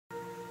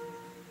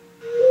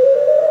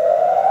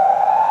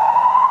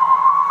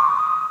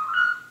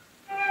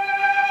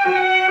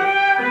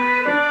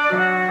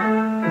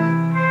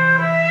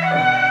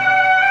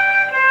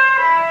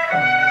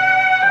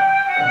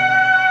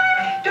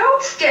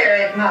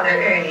Father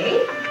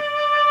Ernie.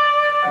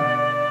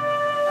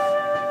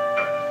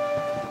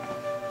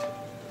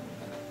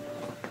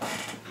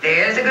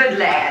 There's a good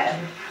lad.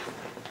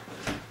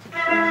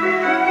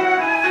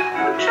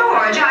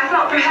 George, I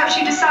thought perhaps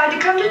you decided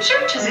to come to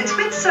church as it's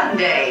Whit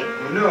Sunday.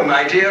 No,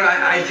 my dear,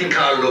 I think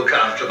I'll look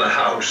after the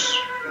house.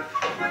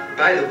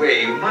 By the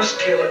way, you must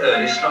tell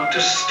Ernest not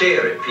to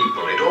stare at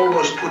people. It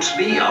almost puts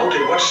me out,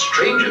 and what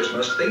strangers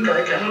must think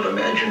I cannot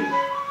imagine.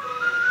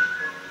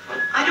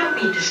 I don't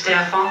mean to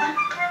stare, Father.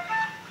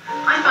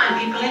 I find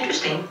people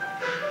interesting.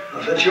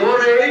 Not at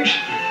your age.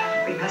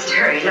 We must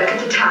hurry. Look at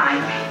the time.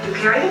 You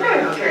carry the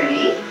Bible,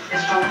 Ernie.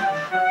 Yes, Father.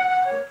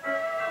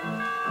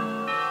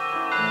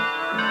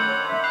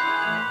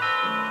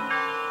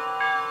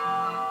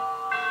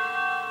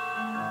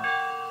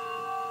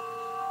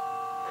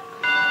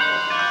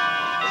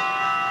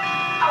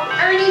 Oh,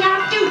 Ernie,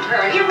 now do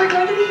hurry, or we're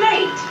going to be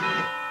late.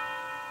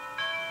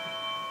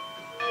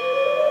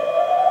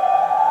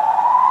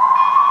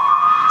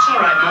 It's all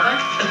right, Mother.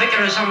 The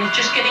vicar is only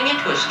just getting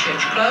into his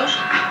church clothes.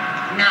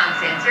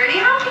 Nonsense, Ernie.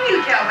 How can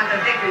you tell what the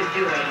vicar's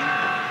doing?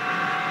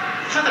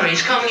 Mother,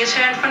 he's combing his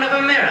hair in front of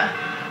a mirror.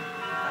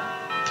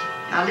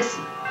 Now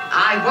listen,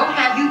 I won't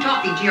have you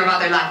talking to your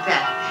mother like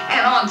that.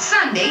 And on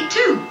Sunday,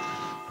 too.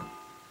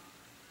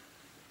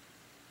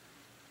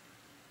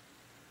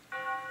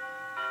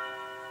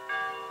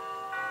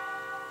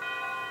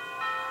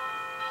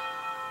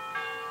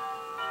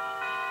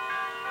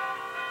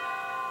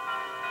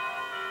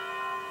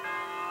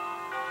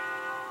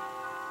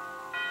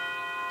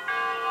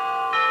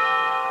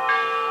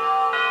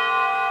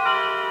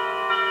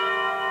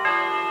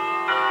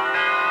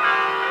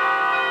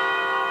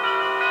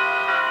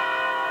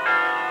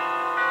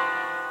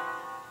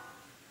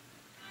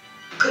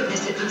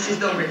 Goodness, it looks as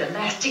though we're the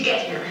last to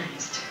get here,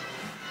 Ernest.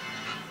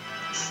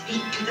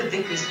 Speak to the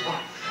vicar's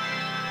wife.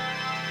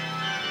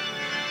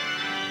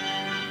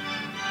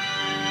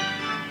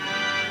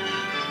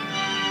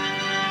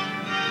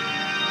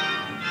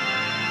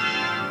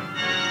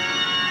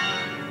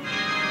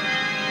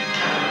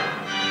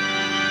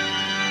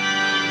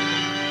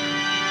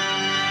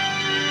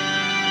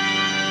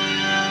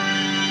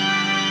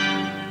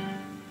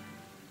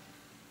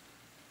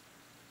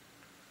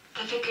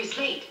 The vicar's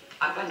late.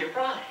 I wonder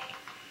why.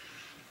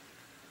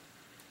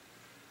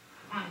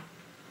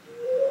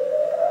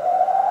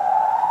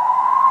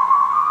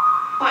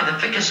 Why, the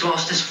vicar's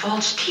lost his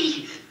false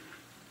teeth.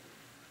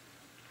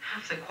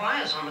 Half the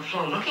choir's on the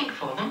floor looking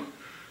for them.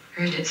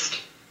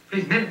 Ernest,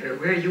 remember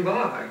where you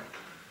are.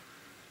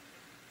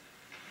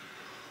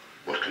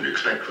 What can you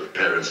expect with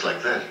parents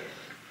like that?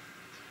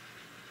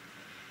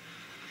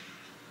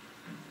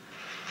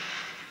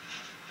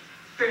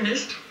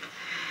 Ernest,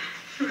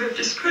 you have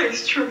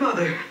disgraced your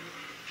mother.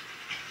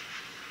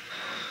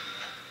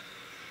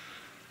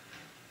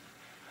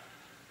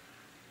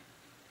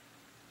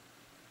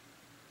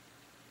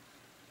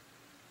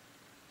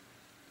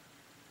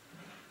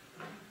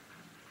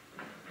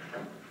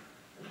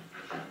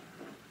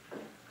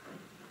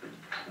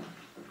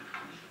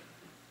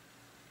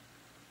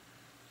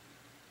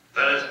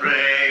 Let us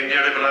pray,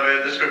 dearly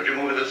beloved, the scripture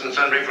moveth us in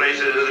sundry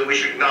places that we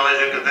should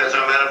acknowledge and confess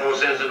our manifold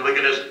sins and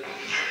wickedness,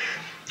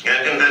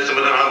 and confess them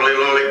with an humbly,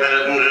 lowly,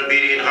 penitent, and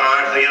obedient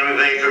heart, the enemy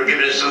may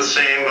forgiveness of the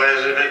same by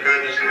his infinite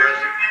goodness and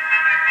mercy.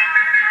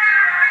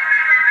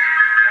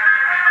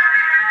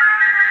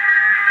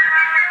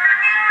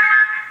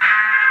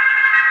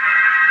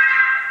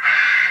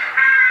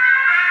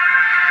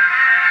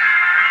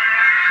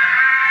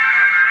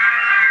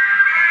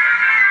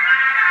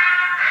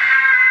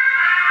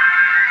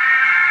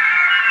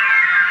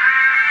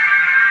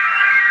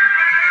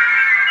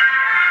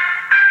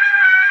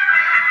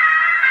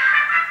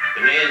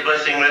 May his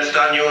blessing rest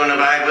on you and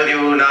abide with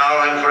you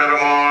now and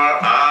forevermore.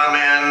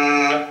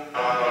 Amen.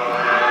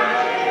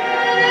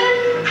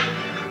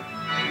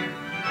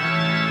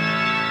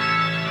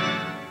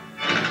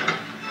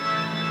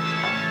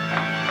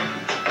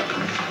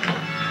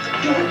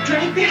 Don't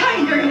drag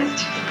behind,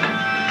 Ernest.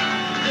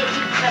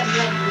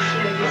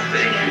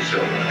 Thank you so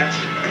much.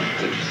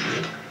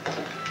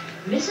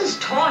 Mrs.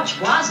 Torch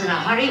was in a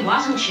hurry,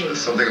 wasn't she? There's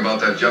something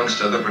about that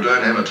youngster that would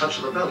earn him a touch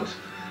of the belt.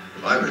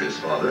 If I were his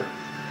father.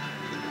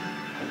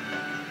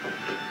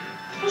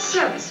 Full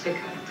service,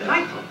 Vicar.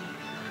 Delightful.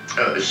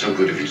 Oh, it's so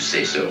good of you to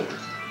say so.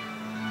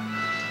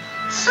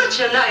 Such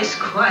a nice,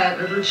 quiet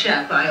little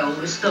chap, I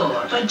always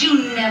thought. But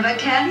you never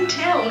can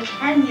tell,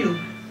 can you?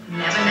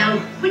 Never know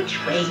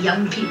which way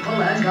young people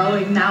are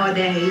going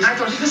nowadays. I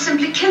thought it was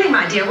simply killing,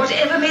 my dear.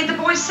 Whatever made the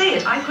boy say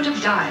it, I could have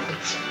died.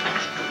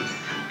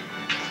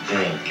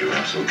 Thank you.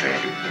 I'm so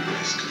glad you'd be with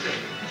us today.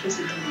 It was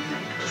a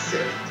delightful,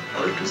 sir.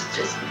 Oh, it was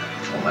just...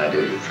 Oh, my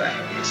dear, you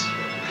flatter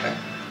me.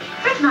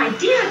 But, my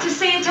dear, to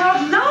say it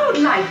out loud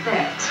like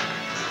that.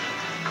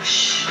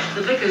 Shh,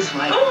 the vicar's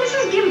wife. Oh,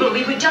 Mrs. Gimble,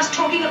 we were just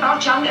talking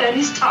about young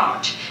Ernest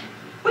Torch.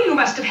 Well, you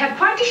must have had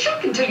quite a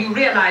shock until you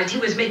realized he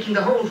was making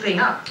the whole thing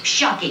up.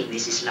 Shocking,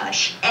 Mrs.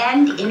 Lush,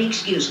 and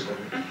inexcusable.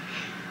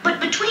 But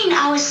between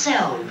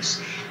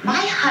ourselves,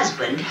 My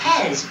husband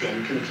has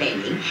been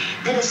complaining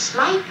that a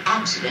slight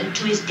accident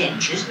to his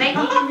dentures may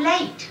make him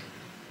late.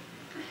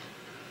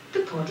 The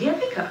poor dear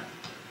vicar.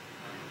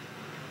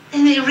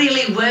 Then they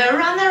really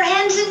were on their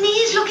hands and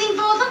knees looking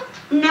for them?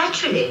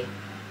 Naturally.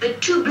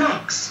 But two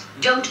blacks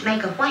don't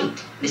make a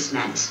white, Miss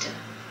Manister.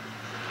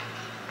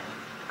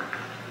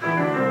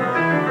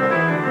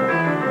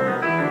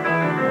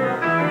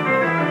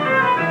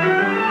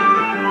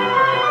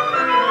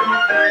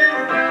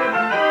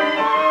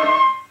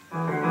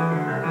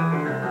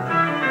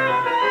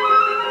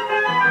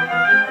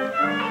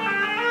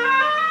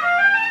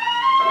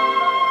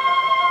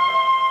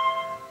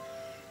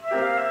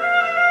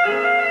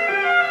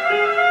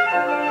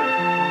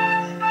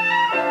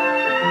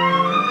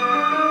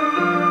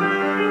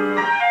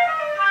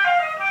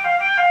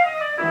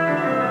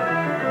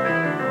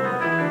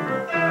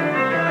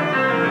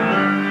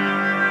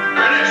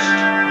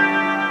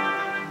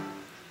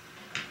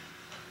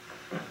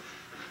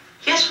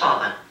 Yes,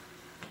 Father.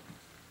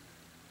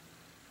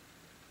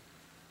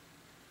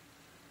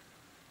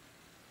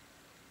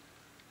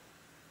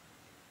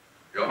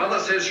 Your mother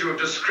says you have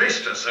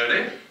disgraced us,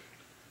 Ernie.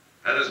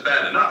 That is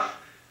bad enough.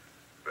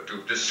 But to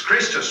have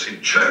disgraced us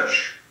in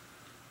church.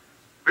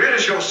 Where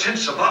is your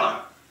sense of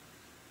honor?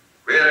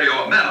 Where are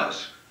your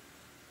manners?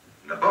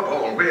 And above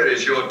all, where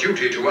is your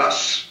duty to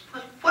us?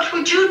 But what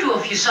would you do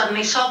if you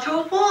suddenly saw through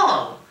a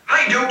wall?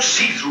 I don't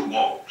see through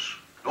walls.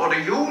 Nor do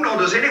you, nor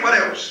does anyone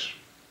else.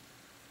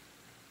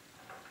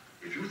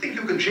 If you think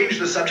you can change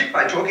the subject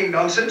by talking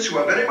nonsense, you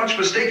are very much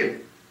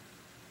mistaken.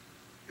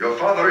 Your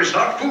father is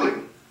not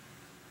fooling.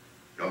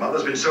 Your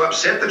mother's been so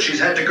upset that she's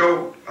had to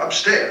go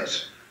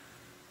upstairs.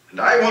 And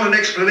I want an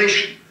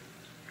explanation.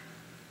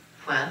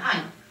 Well,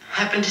 I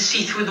happened to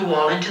see through the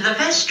wall into the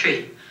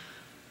vestry,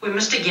 where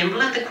Mr.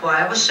 Gimble and the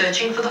choir were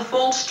searching for the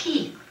false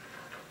teeth.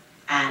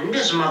 And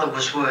as Mother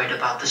was worried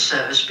about the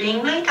service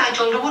being late, I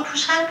told her what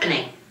was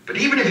happening. But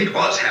even if it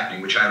was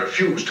happening, which I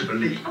refuse to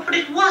believe... Oh, but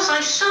it was.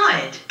 I saw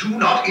it. Do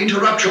not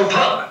interrupt your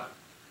father.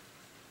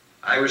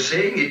 I was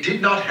saying it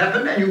did not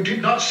happen and you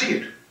did not see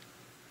it.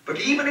 But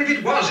even if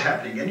it was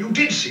happening and you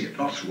did see it,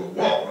 not through a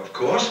wall, of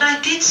course... But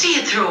I did see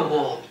it through a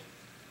wall.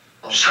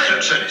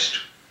 Silence, Ernest.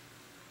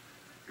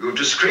 You have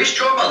disgraced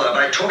your mother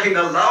by talking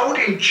aloud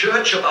in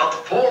church about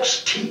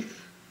false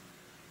teeth.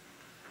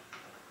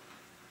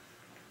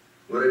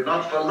 Were it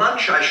not for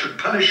lunch, I should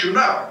punish you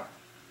now.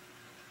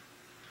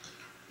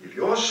 If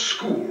your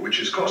school, which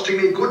is costing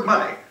me good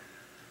money,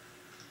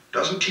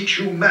 doesn't teach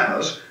you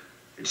manners,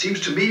 it seems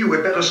to me you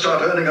had better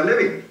start earning a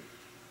living.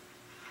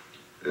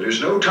 There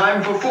is no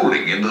time for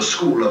fooling in the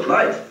school of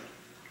life.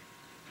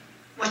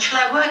 What shall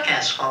I work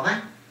as,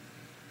 Father?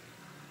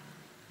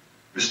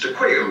 Mr.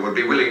 Quayle would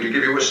be willing to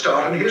give you a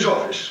start in his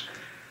office.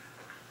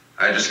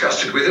 I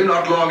discussed it with him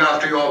not long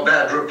after your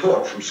bad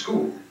report from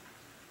school.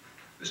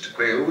 Mr.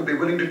 Quayle would be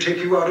willing to take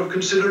you out of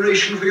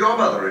consideration for your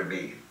mother and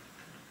me.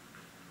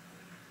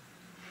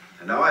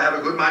 And now I have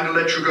a good mind to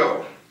let you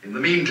go. In the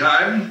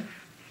meantime,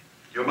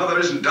 your mother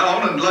isn't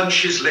down and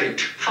lunch is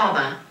late.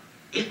 Father,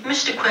 if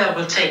Mr. Quayle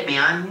will take me,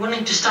 I'm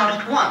willing to start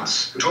at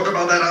once. We'll talk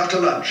about that after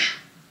lunch.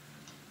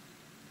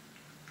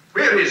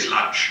 Where is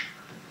lunch?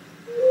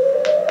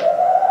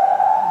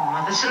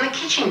 Mother's in the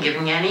kitchen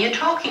giving Annie a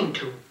talking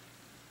to.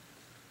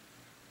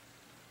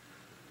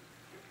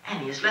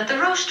 Annie has let the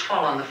roast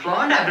fall on the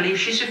floor, and I believe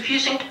she's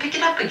refusing to pick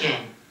it up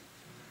again.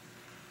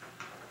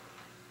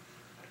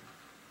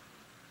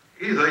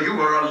 Either you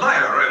are a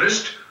liar,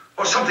 Ernest,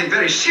 or something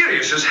very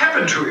serious has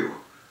happened to you.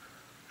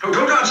 No,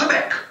 don't answer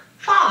back.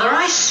 Father,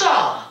 I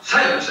saw.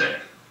 Silence, then.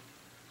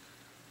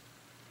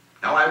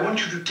 Now I want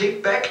you to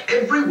take back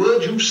every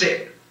word you've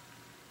said.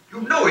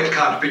 You know it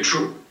can't be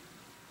true.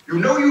 You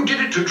know you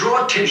did it to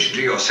draw attention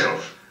to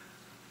yourself.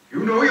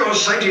 You know your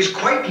sight is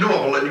quite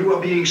normal and you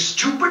are being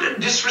stupid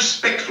and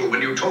disrespectful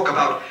when you talk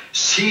about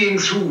seeing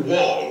through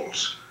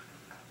walls.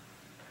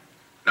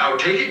 Now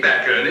take it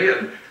back, Ernie,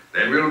 and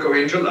then we'll go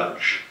into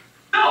lunch.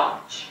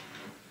 George!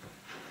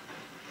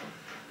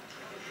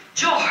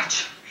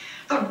 George!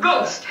 The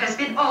roast has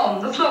been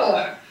on the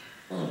floor.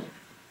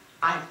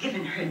 I've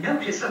given her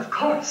notice, of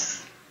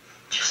course.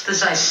 Just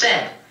as I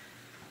said.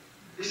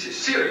 This is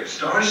serious,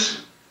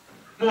 Doris.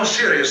 More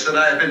serious than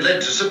I have been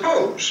led to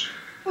suppose.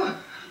 Well,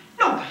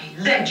 nobody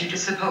led you to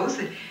suppose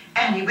that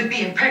Annie would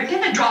be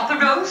impertinent and drop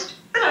the roast,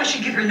 that I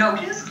should give her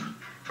notice.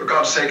 For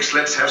God's sakes,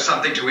 let's have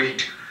something to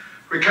eat.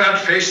 We can't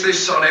face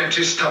this on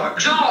empty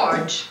stomachs.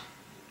 George!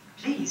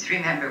 Please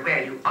remember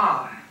where you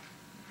are.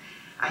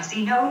 I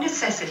see no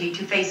necessity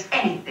to face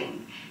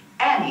anything.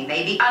 Annie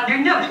may be under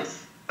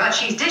notice, but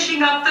she's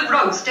dishing up the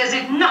roast as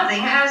if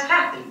nothing has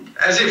happened.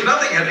 As if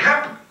nothing had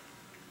happened.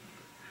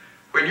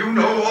 When you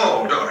know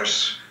all,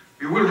 Doris,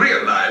 you will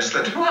realize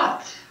that...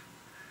 What?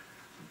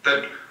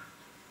 That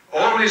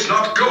all is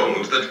not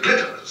gold that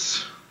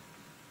glitters.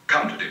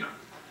 Come to dinner.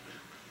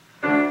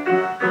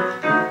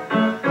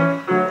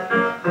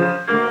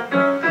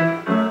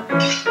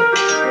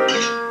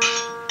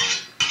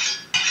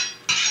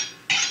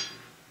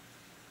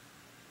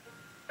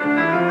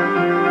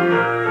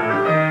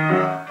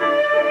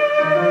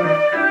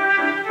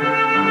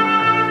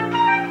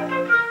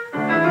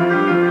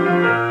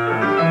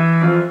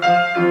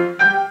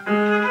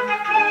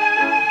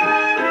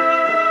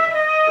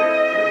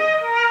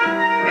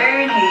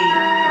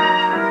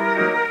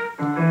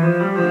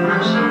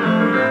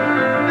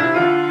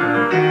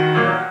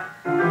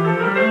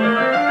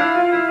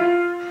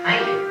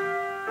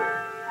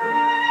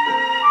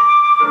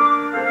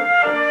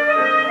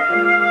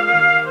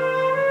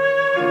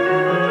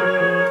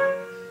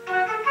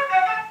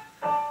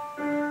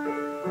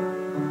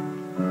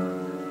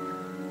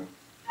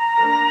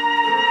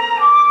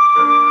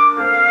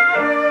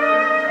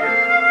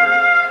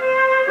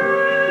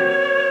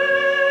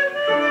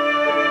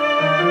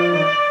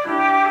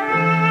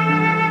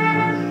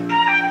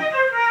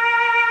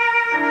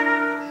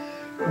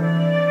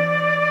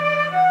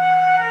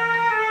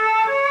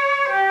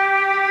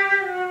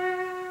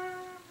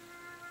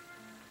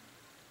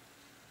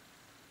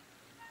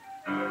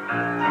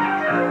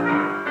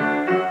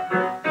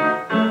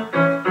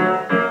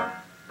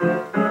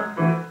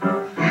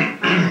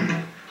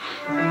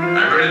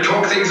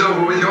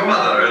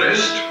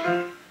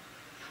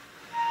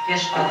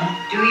 Yes, Mother.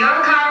 Do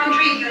your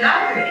carpentry if you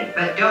like, Ernie,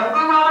 but don't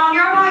go out on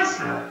your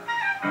bicycle.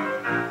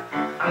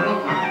 I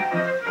won't, Mother.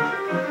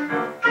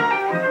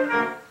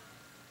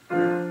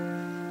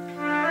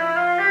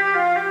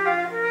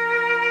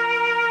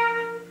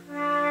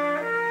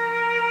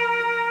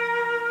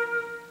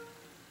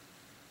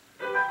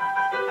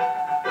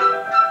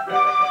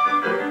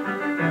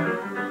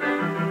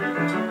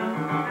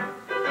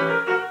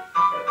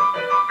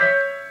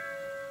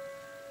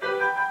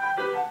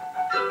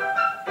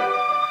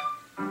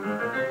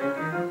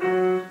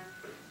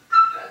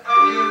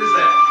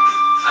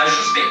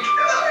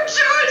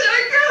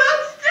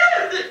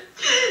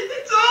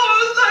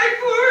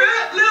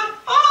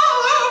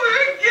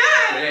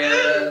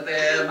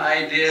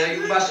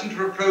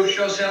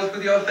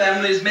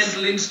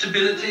 Mental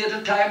instability at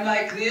a time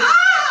like this?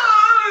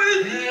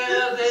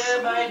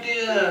 There, my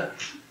dear.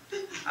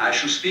 I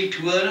shall speak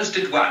to Ernest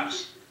at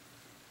once.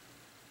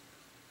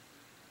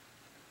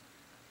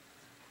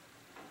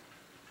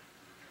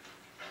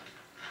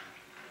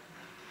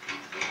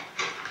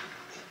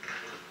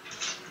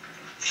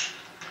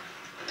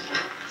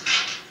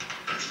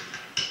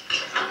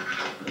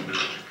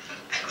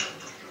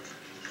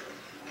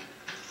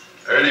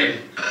 Ernie.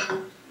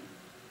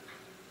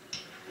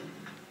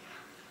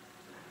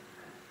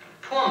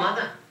 Poor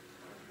Mother.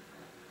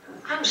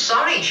 I'm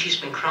sorry she's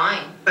been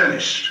crying.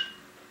 Ernest,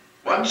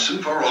 once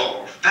and for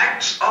all,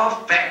 facts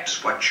are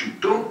facts. What you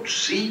don't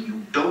see,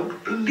 you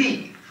don't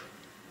believe.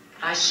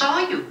 I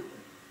saw you.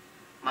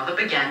 Mother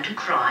began to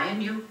cry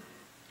and you...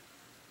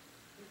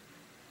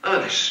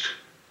 Ernest,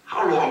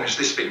 how long has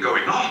this been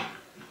going on?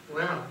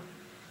 Well,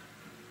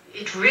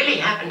 it really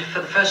happened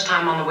for the first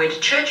time on the way to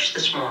church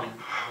this morning.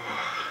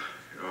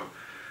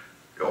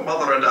 Your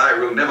mother and I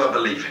will never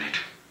believe in it.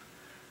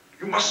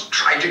 You must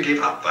try to give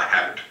up the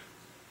habit.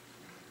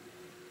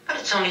 But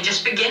it's only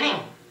just beginning.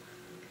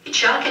 It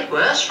shall get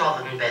worse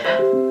rather than better.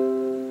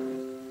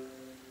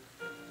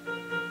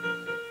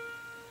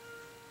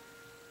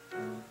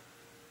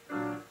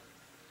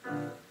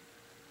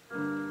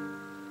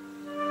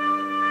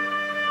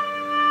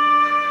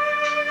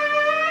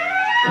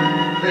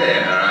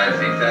 There, I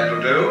think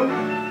that'll do.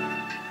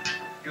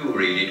 You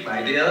read it,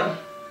 my dear.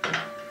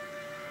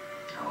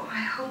 Oh, I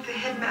hope the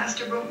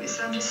headmaster won't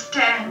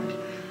misunderstand.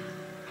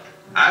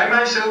 I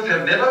myself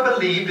have never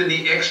believed in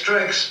the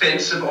extra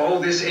expense of all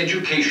this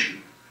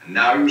education. And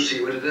now you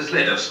see what it has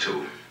led us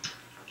to.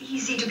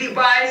 Easy to be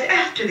wise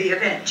after the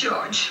event,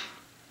 George.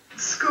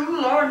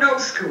 School or no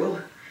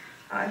school.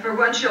 I, for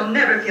one, shall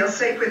never feel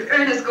safe with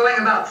Ernest going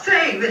about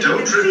saying that Don't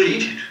he can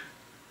repeat see...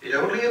 it. It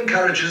only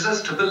encourages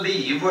us to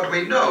believe what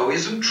we know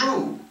isn't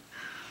true.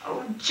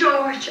 Oh,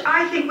 George,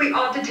 I think we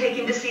ought to take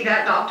him to see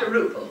that Dr.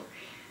 Rupel.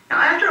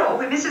 Now, after all,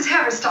 when Mrs.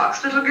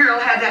 Haverstock's little girl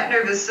had that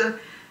nervous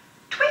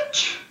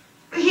twitch,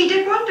 he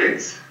did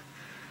wonders.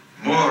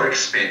 More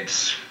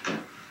expense.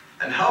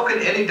 And how can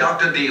any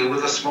doctor deal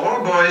with a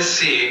small boy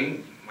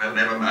seeing, well,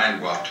 never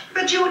mind what?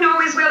 But you know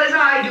as well as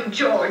I do,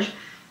 George,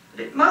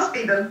 that it must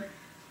be the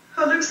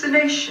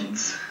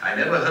hallucinations. I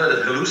never heard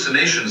of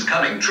hallucinations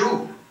coming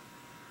true.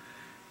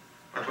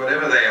 But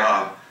whatever they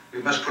are,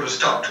 we must put a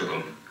stop to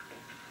them.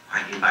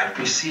 Why, he might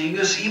be seeing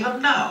us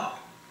even now.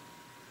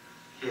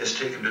 Yes,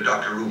 take him to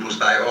Dr. Rupel's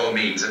by all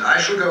means, and I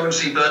shall go and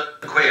see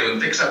Bert Quayle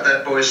and fix up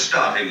that boy's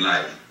start in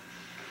life.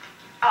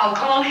 I'll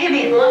call him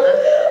in,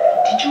 Mother,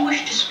 did you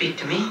wish to speak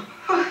to me?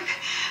 Oh,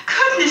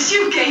 goodness,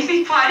 you gave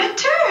me quite a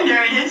turn,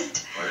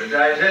 Ernest. What did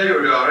I tell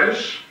you,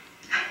 Doris?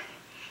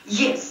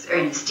 Yes,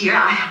 Ernest, dear,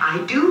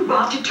 I do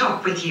want to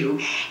talk with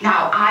you.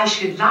 Now, I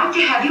should like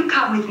to have you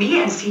come with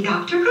me and see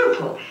Dr.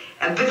 Rupel.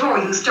 Before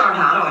you start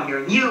out on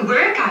your new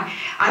work,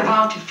 I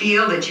want to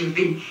feel that you've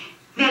been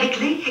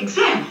medically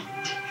examined.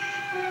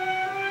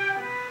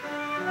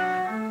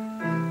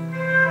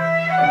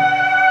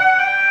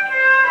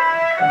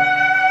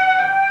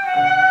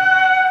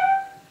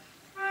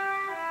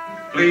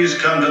 Please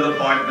come to the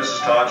point, Mrs.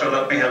 Tarcher.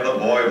 Let me have the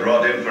boy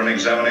brought in for an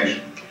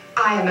examination.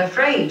 I am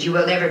afraid you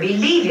will never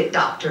believe it,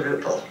 Dr.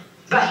 Rupel,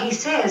 but he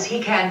says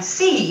he can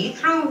see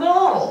through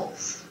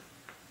walls.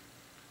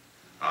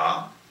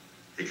 Ah,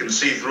 he can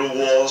see through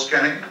walls,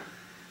 can he?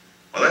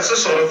 Well, that's the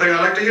sort of thing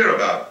I like to hear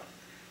about.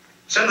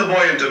 Send the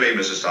boy in to me,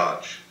 Mrs.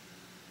 Tarch.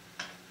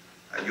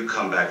 And you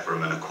come back for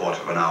him in a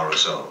quarter of an hour or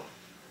so.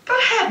 But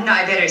hadn't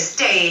I better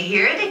stay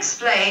here and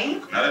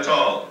explain? Not at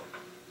all.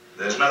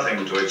 There's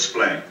nothing to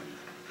explain.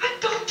 But,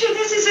 Doctor,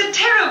 this is a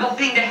terrible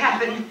thing to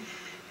happen.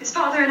 His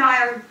father and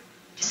I are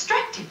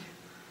distracted.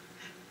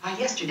 Why,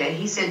 yesterday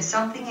he said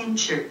something in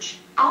church,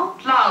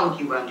 out loud,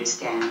 you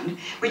understand,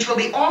 which will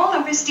be all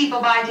over Steeple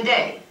by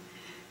today.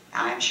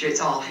 Now, I'm sure it's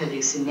all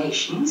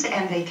hallucinations,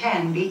 and they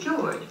can be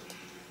cured.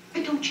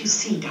 But don't you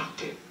see,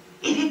 Doctor,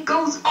 if it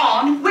goes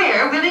on,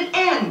 where will it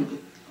end?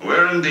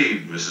 Where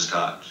indeed, Mrs.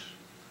 Tarch?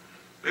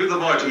 Leave the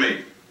boy to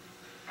me.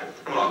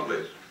 Come along,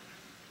 please.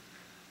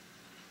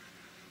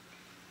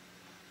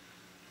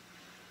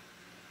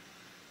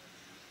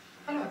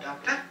 Hello,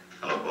 Doctor.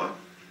 Hello, boy.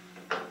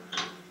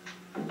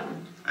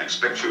 I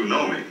expect you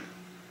know me.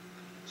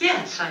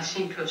 Yes, I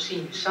seem to have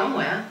seen you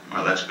somewhere.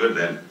 Well, that's good,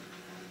 then.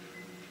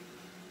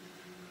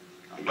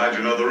 I'm glad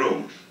you know the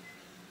room.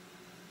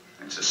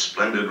 It's a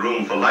splendid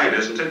room for light,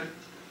 isn't it?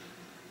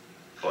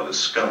 For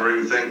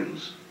discovering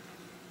things.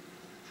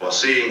 For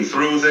seeing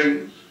through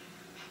things.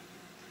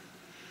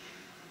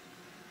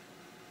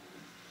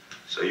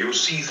 So you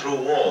see through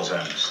walls,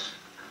 Ernest?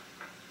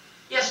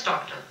 Yes,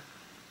 Doctor.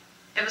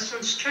 Ever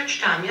since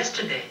church time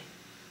yesterday.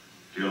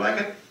 Do you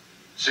like it?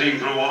 Seeing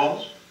through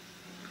walls?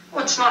 Oh,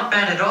 it's not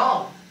bad at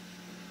all.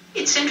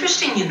 It's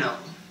interesting, you know.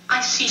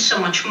 I see so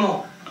much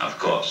more. Of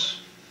course.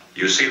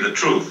 You see the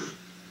truth.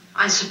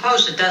 I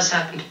suppose it does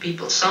happen to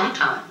people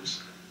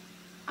sometimes.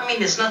 I mean,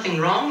 there's nothing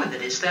wrong with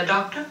it, is there,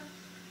 Doctor?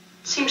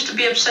 It seems to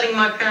be upsetting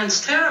my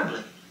parents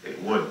terribly. It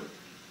would.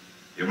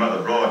 Your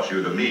mother brought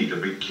you to me to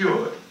be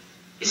cured.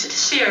 Is it as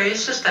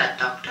serious as that,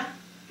 Doctor?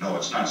 No,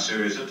 it's not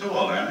serious at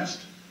all,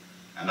 Ernest.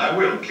 And I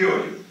will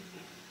cure you.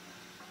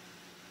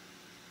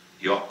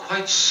 You're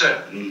quite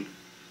certain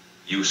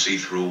you see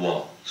through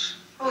walls?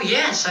 Oh,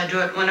 yes, I do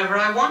it whenever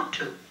I want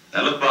to.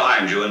 Now look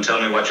behind you and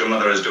tell me what your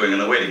mother is doing in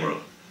the waiting room.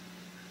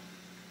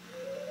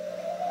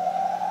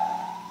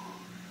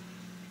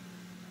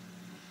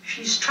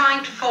 She's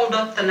trying to fold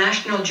up the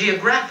National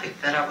Geographic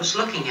that I was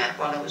looking at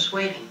while I was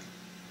waiting.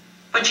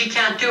 But she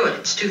can't do it,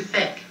 it's too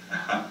thick.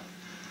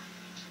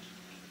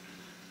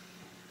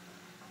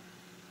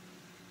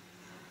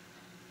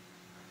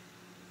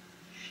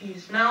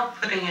 She's now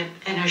putting it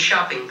in her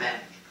shopping bag.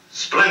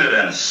 Splendid,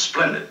 Ernest,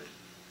 splendid.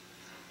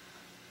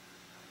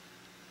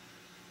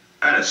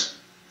 Ernest,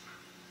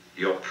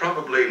 you're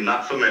probably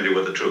not familiar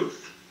with the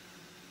truth.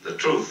 The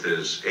truth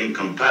is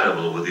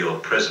incompatible with your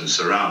present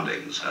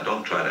surroundings. Now,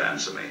 don't try to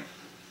answer me.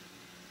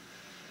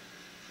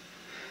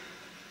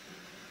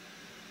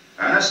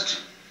 Ernest,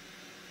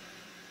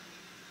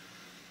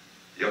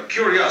 your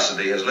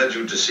curiosity has led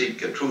you to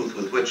seek a truth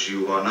with which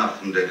you are not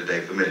from day to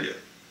day familiar.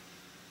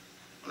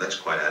 Well, that's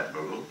quite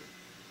admirable.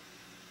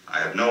 I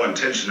have no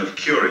intention of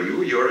curing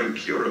you. You're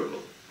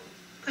incurable.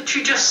 But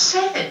you just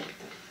said.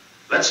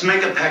 Let's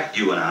make a pact,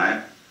 you and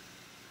I.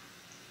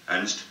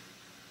 Ernest,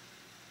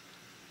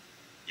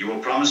 you will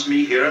promise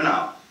me here and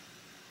now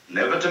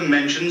never to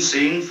mention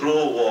seeing through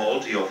a wall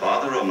to your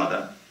father or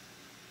mother.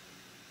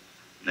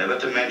 Never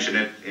to mention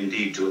it,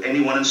 indeed, to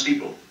anyone in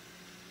Steeple.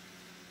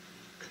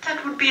 But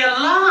that would be a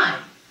lie.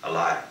 A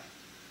lie.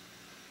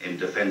 In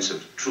defense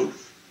of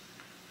truth.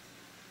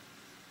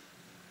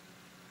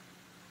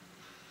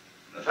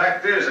 The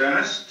fact is,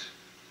 Ernest,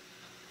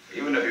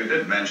 even if you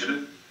did mention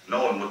it,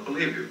 no one would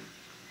believe you.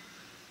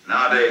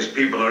 Nowadays,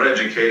 people are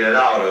educated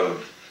out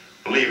of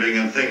believing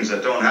in things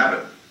that don't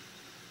happen.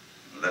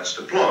 That's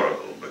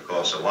deplorable,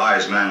 because a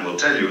wise man will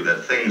tell you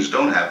that things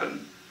don't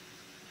happen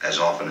as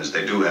often as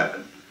they do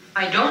happen.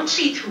 I don't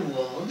see through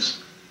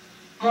walls.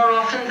 More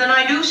often than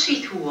I do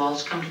see through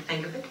walls, come to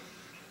think of it.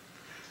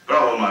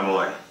 Bravo, my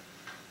boy.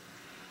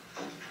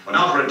 Well,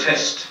 now for a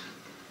test.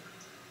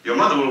 Your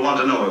mother will want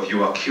to know if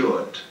you are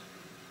cured.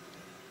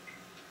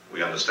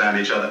 We understand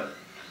each other?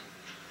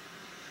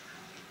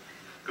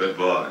 Good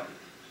boy.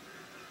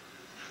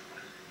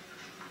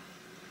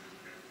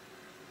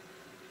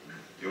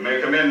 You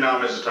may come in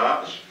now, Mrs.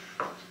 Tops.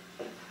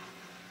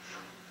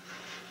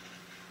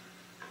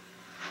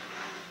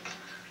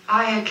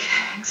 I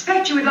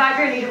expect you would like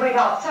Ernie to wait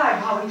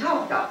outside while we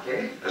talk,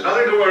 Doctor. There's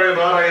nothing to worry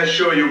about, I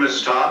assure you,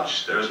 Mrs.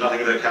 Tops. There is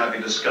nothing that cannot be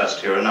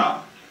discussed here and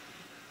now.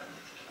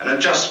 An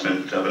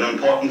adjustment of an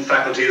important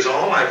faculty is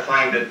all. I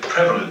find it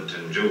prevalent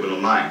in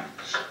juvenile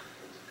minds.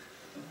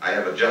 I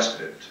have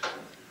adjusted it.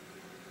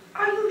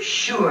 Are you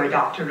sure,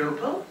 Dr.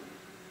 Rupel?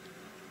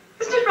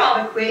 Isn't it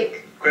rather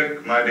quick?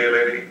 Quick, my dear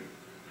lady.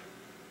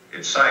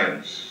 It's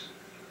science.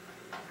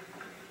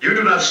 You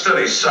do not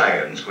study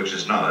science, which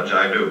is knowledge.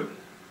 I do.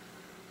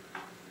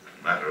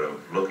 The matter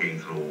of looking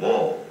through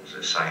walls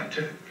is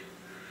scientific.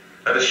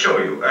 Let us show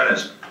you.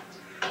 Ernest,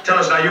 tell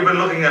us now, you've been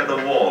looking at the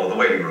wall of the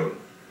waiting room.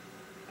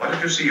 What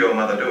did you see your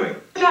mother doing?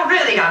 Not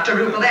really, Dr.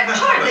 Rupel. That's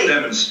hardly... A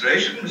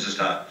demonstration, Mrs.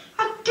 Todd.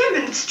 A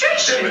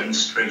demonstration?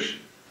 Demonstration.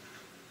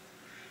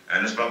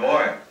 Ernest, my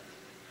boy,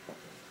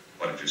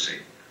 what did you see?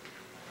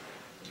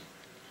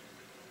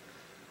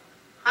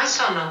 I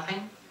saw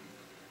nothing.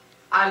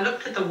 I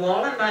looked at the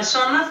wall and I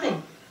saw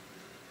nothing.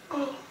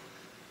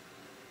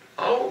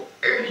 Oh,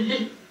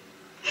 Ernie,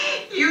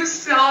 you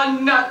saw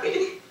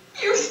nothing.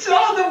 You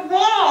saw the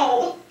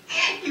wall.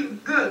 You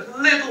good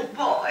little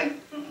boy.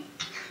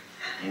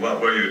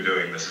 What were you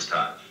doing, Mrs.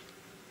 Todd?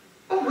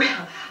 Oh,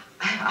 well,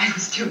 I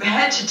was too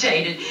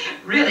agitated.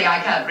 Really, I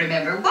can't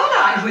remember what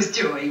I was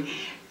doing.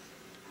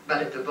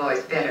 But if the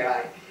boy's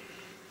better,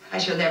 I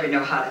shall never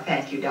know how to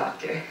thank you,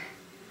 Doctor.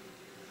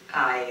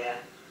 I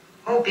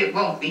hope it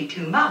won't be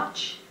too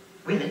much,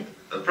 will it?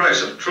 The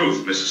price of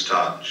truth, Mrs.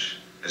 Todd,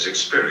 is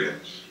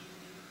experience.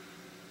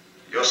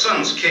 Your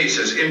son's case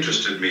has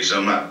interested me so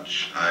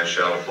much, I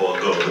shall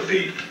forego the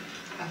fee.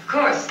 Of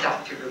course,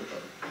 Dr. Rupel.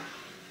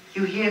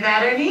 You hear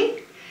that,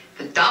 Ernie?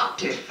 The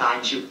doctor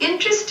finds you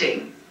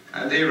interesting.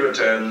 And he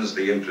returns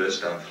the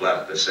interest, I'm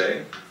flattered to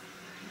say.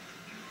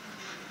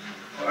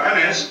 Well,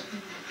 Ernest,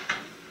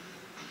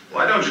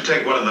 why don't you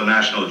take one of the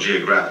National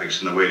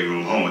Geographics in the waiting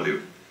room home with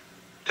you?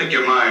 Take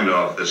your mind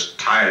off this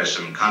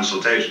tiresome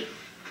consultation.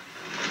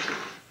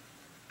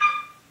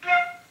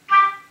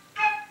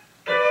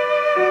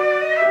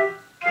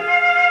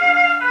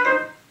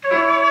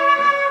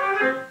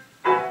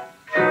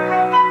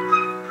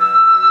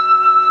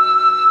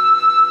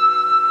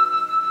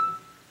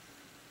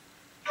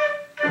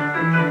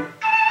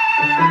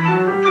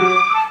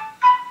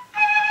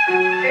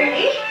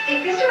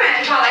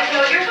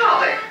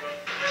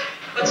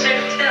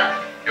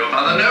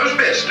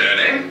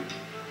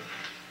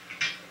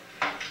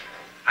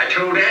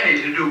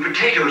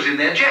 In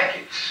their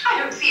jackets. I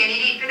don't see any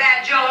need for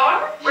that,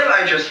 George. Well,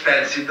 I just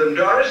fancied them,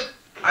 Doris.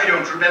 I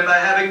don't remember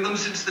having them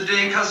since the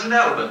day Cousin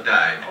Albert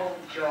died. Oh,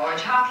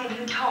 George, how can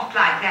you talk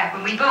like that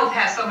when we both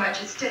have so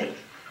much at stake?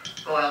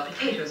 Boiled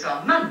potatoes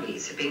on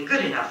Mondays have been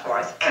good enough for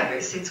us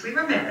ever since we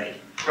were married.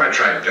 Quite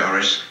right,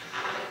 Doris.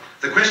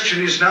 The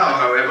question is now,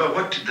 however,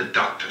 what did the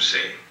doctor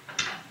say?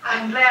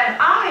 I'm glad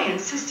I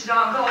insisted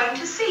on going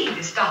to see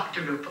this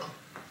Dr. Ruppel.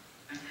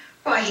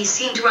 Why, he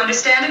seemed to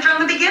understand it from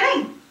the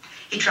beginning.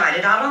 He tried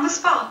it out on the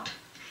spot.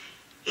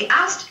 He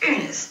asked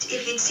Ernest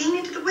if he'd seen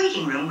into the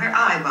waiting room where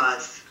I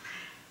was.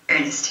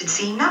 Ernest had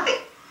seen nothing.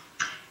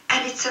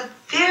 And it's a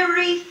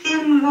very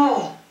thin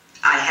wall,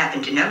 I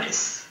happened to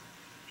notice.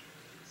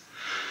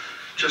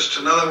 Just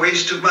another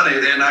waste of money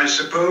then, I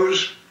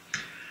suppose.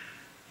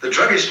 The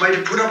druggist might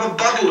have put up a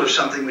bottle of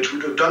something which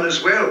would have done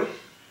as well.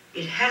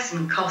 It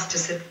hasn't cost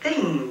us a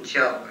thing,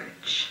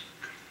 George.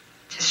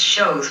 Just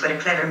shows what a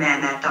clever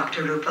man that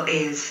Dr. Ruppel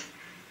is.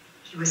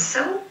 He was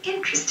so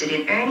interested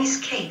in Ernie's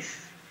case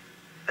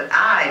that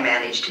I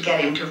managed to get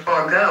him to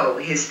forego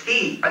his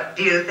fee. What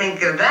do you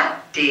think of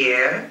that,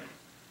 dear?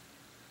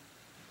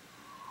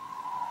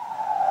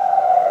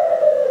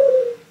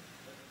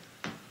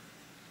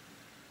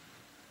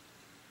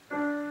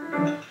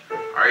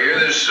 I hear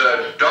this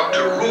Dr.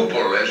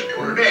 Ruppel has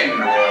put an end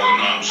to all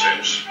the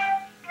nonsense.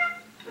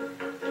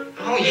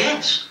 Oh,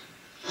 yes.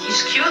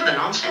 He's cured the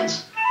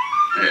nonsense.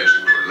 Yes,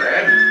 good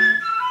lad.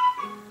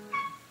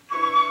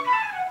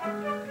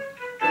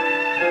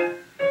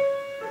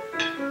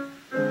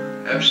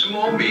 Have some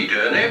more meat,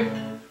 Ernie?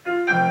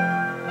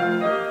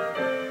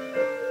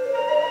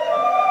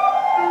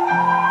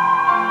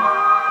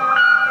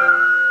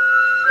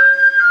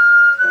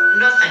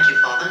 No, thank you,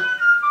 Father.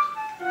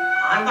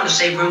 I want to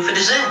save room for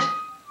dessert.